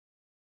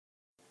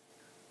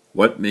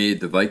What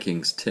made the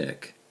Vikings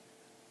tick?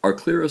 Our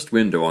clearest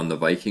window on the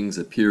Vikings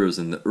appears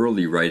in the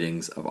early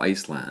writings of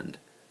Iceland,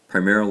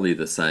 primarily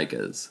the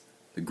sagas,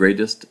 the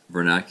greatest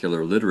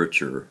vernacular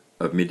literature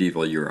of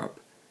medieval Europe.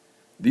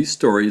 These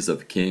stories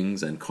of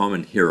kings and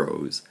common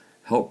heroes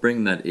help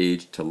bring that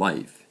age to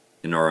life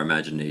in our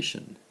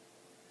imagination.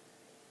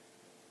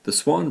 The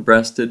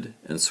swan-breasted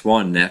and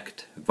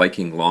swan-necked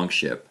Viking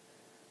longship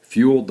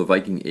fueled the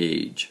Viking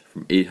Age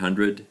from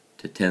 800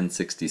 to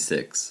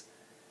 1066.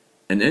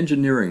 An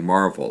engineering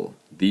marvel,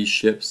 these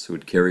ships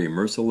would carry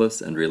merciless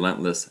and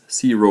relentless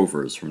sea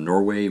rovers from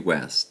Norway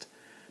west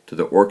to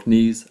the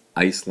Orkneys,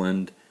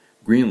 Iceland,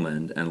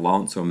 Greenland and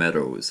Lonsö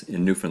Meadows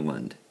in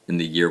Newfoundland in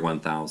the year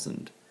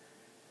 1000.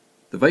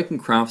 The Viking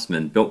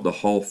craftsmen built the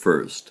hull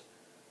first,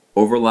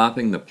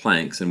 overlapping the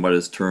planks in what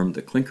is termed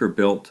the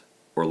clinker-built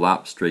or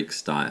lapstrake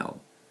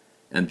style,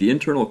 and the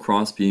internal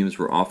crossbeams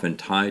were often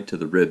tied to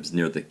the ribs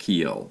near the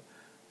keel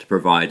to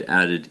provide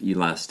added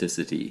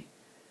elasticity.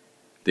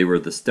 They were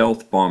the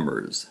stealth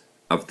bombers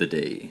of the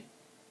day.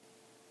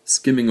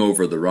 Skimming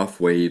over the rough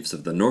waves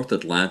of the North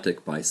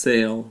Atlantic by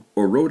sail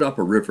or rowed up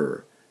a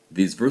river,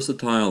 these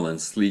versatile and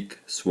sleek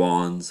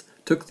swans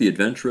took the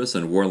adventurous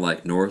and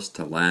warlike Norse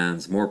to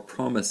lands more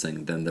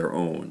promising than their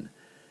own,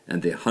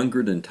 and they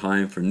hungered in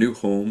time for new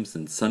homes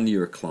in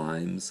sunnier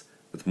climes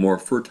with more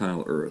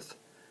fertile earth.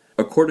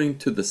 According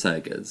to the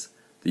sagas,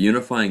 the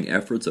unifying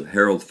efforts of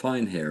Harald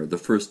Finehair, the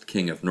first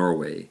king of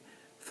Norway,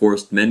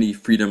 forced many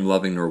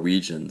freedom-loving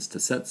Norwegians to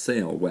set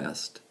sail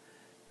west,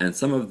 and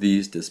some of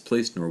these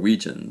displaced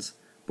Norwegians,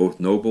 both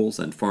nobles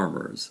and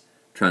farmers,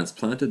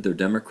 transplanted their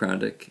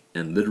democratic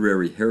and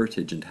literary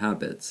heritage and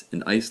habits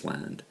in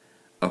Iceland,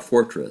 a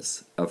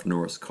fortress of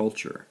Norse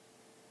culture.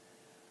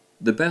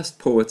 The best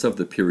poets of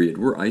the period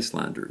were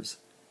Icelanders,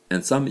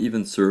 and some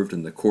even served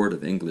in the court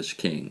of English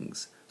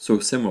kings, so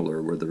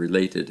similar were the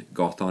related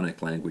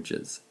Gothonic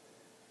languages.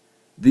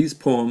 These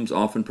poems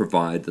often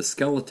provide the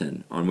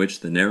skeleton on which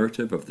the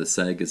narrative of the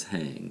sagas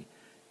hang,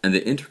 and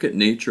the intricate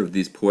nature of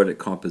these poetic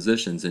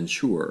compositions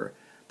ensure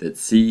that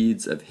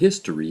seeds of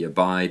history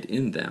abide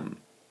in them.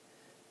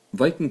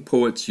 Viking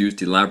poets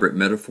used elaborate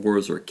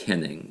metaphors or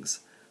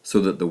kennings, so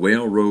that the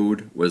whale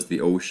road was the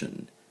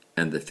ocean,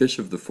 and the fish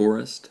of the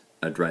forest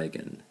a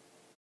dragon.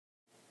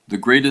 The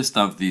greatest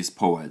of these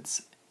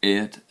poets,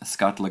 Eöt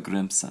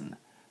Skallagrimsson,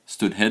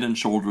 stood head and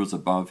shoulders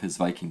above his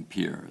Viking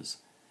peers.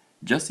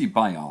 Jesse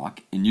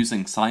Byock, in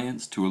using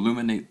science to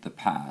illuminate the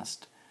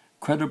past,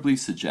 credibly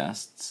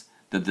suggests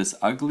that this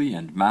ugly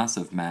and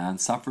massive man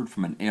suffered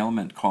from an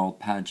ailment called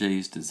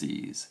Paget's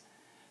disease,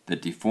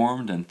 that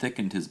deformed and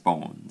thickened his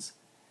bones.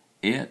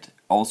 Eöt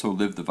also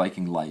lived the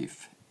Viking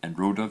life, and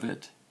wrote of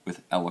it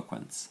with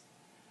eloquence.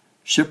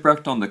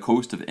 Shipwrecked on the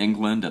coast of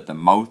England at the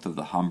mouth of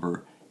the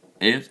Humber,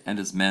 Eöt and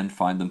his men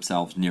find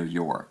themselves near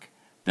York,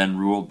 then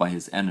ruled by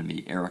his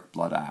enemy Eric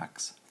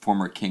Bloodaxe,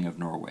 former king of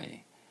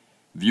Norway.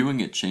 Viewing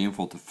it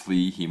shameful to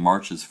flee, he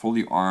marches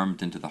fully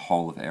armed into the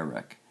hall of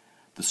Eric.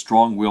 The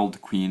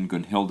strong-willed Queen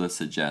Gunhilda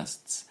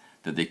suggests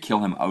that they kill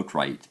him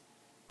outright,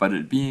 but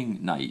it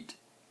being night,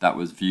 that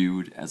was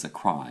viewed as a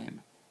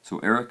crime, so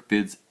Eric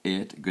bids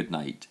Eöt good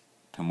night.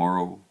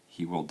 Tomorrow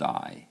he will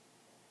die.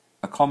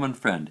 A common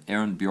friend,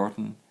 Aaron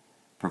Bjorton,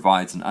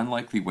 provides an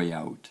unlikely way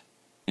out.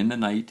 In the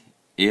night,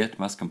 Eöt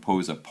must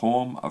compose a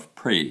poem of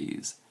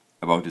praise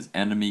about his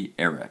enemy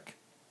Eric,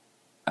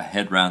 a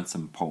head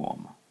ransom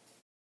poem.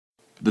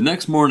 The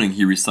next morning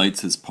he recites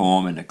his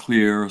poem in a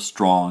clear,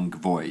 strong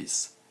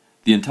voice.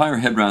 The entire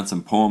head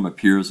ransom poem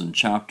appears in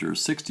chapter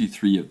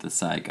 63 of the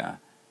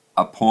saga,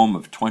 a poem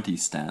of 20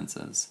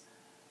 stanzas.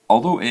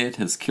 Although Eöt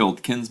has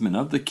killed kinsmen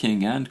of the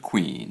king and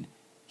queen,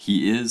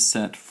 he is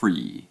set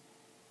free,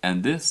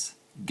 and this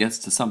gets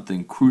to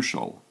something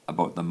crucial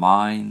about the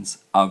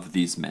minds of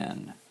these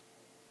men.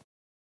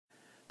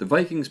 The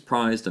Vikings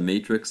prized a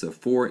matrix of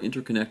 4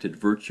 interconnected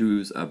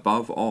virtues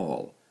above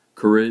all: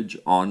 courage,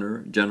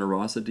 honour,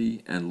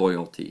 generosity, and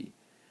loyalty.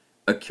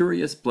 A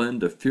curious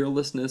blend of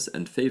fearlessness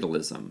and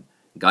fatalism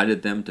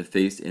guided them to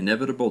face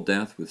inevitable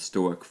death with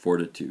stoic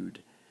fortitude,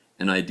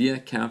 an idea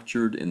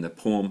captured in the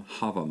poem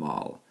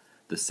Havamal,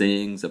 the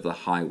sayings of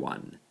the High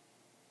One.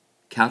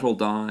 Cattle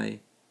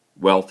die,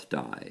 wealth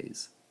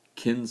dies,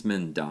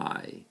 kinsmen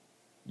die.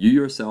 You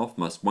yourself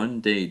must one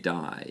day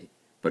die,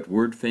 but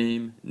word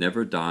fame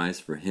never dies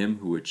for him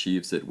who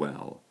achieves it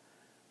well.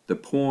 The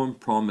poem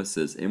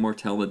promises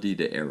immortality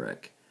to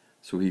Eric,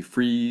 so he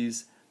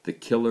frees the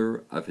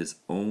killer of his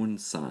own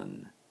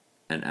son,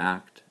 an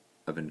act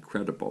of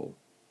incredible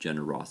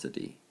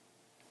generosity.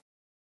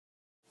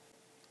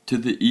 To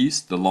the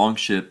east, the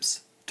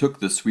longships took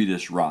the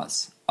Swedish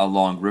Russ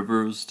along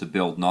rivers to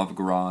build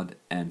Novgorod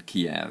and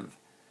Kiev,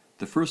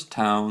 the first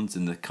towns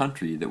in the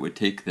country that would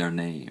take their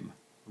name,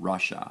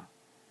 Russia.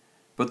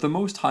 But the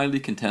most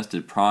highly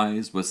contested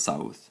prize was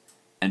south,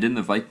 and in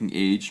the Viking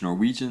Age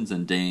Norwegians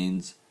and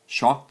Danes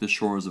shocked the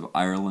shores of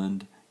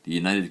Ireland, the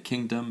United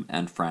Kingdom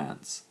and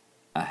France,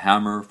 a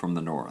hammer from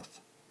the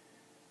north.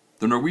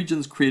 The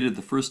Norwegians created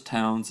the first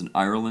towns in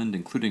Ireland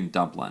including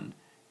Dublin,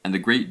 and the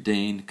Great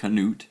Dane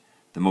Canute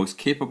the most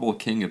capable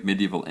king of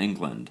medieval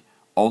England,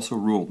 also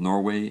ruled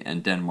Norway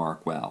and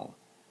Denmark well.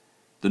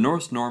 The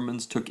Norse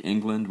Normans took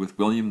England with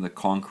William the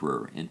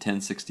Conqueror in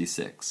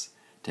 1066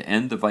 to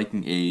end the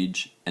Viking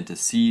Age and to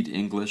seed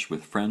English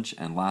with French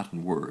and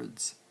Latin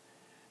words.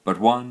 But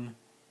one,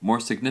 more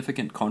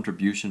significant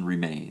contribution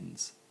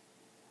remains.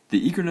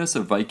 The eagerness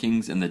of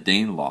Vikings in the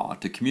Danelaw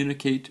to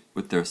communicate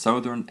with their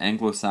southern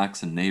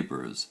Anglo-Saxon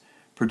neighbours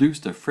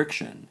produced a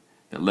friction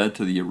that led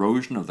to the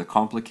erosion of the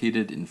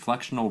complicated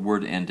inflectional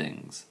word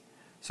endings,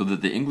 so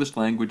that the English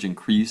language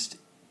increased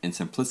in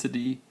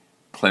simplicity,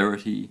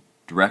 clarity,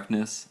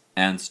 directness,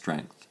 and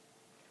strength.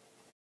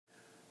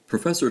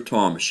 Professor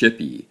Tom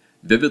Shippey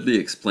vividly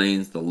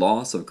explains the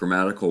loss of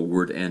grammatical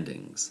word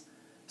endings.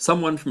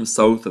 Someone from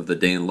south of the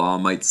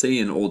Danelaw might say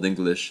in Old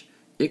English,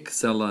 Ik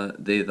sella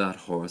they that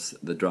horse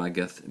that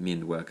drageth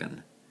min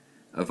wagon.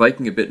 A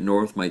Viking a bit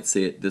north might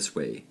say it this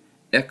way,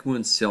 Ek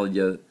mun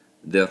selja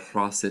der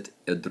hrasit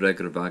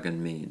edregr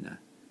wagon min.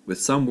 With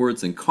some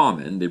words in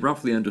common, they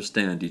roughly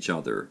understand each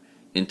other.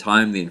 In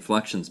time the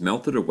inflections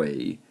melted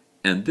away,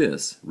 and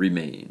this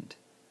remained.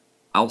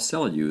 I'll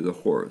sell you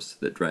the horse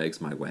that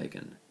drags my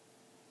wagon.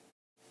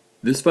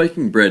 This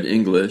Viking-bred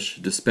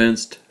English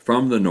dispensed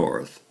from the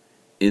north,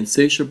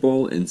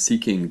 insatiable in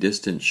seeking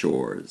distant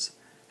shores,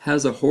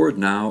 has a hoard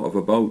now of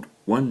about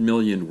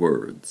 1,000,000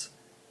 words.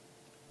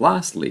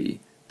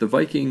 Lastly, the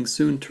Vikings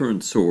soon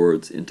turned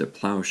swords into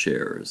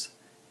plowshares,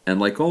 and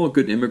like all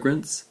good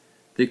immigrants,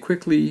 they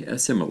quickly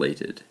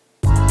assimilated.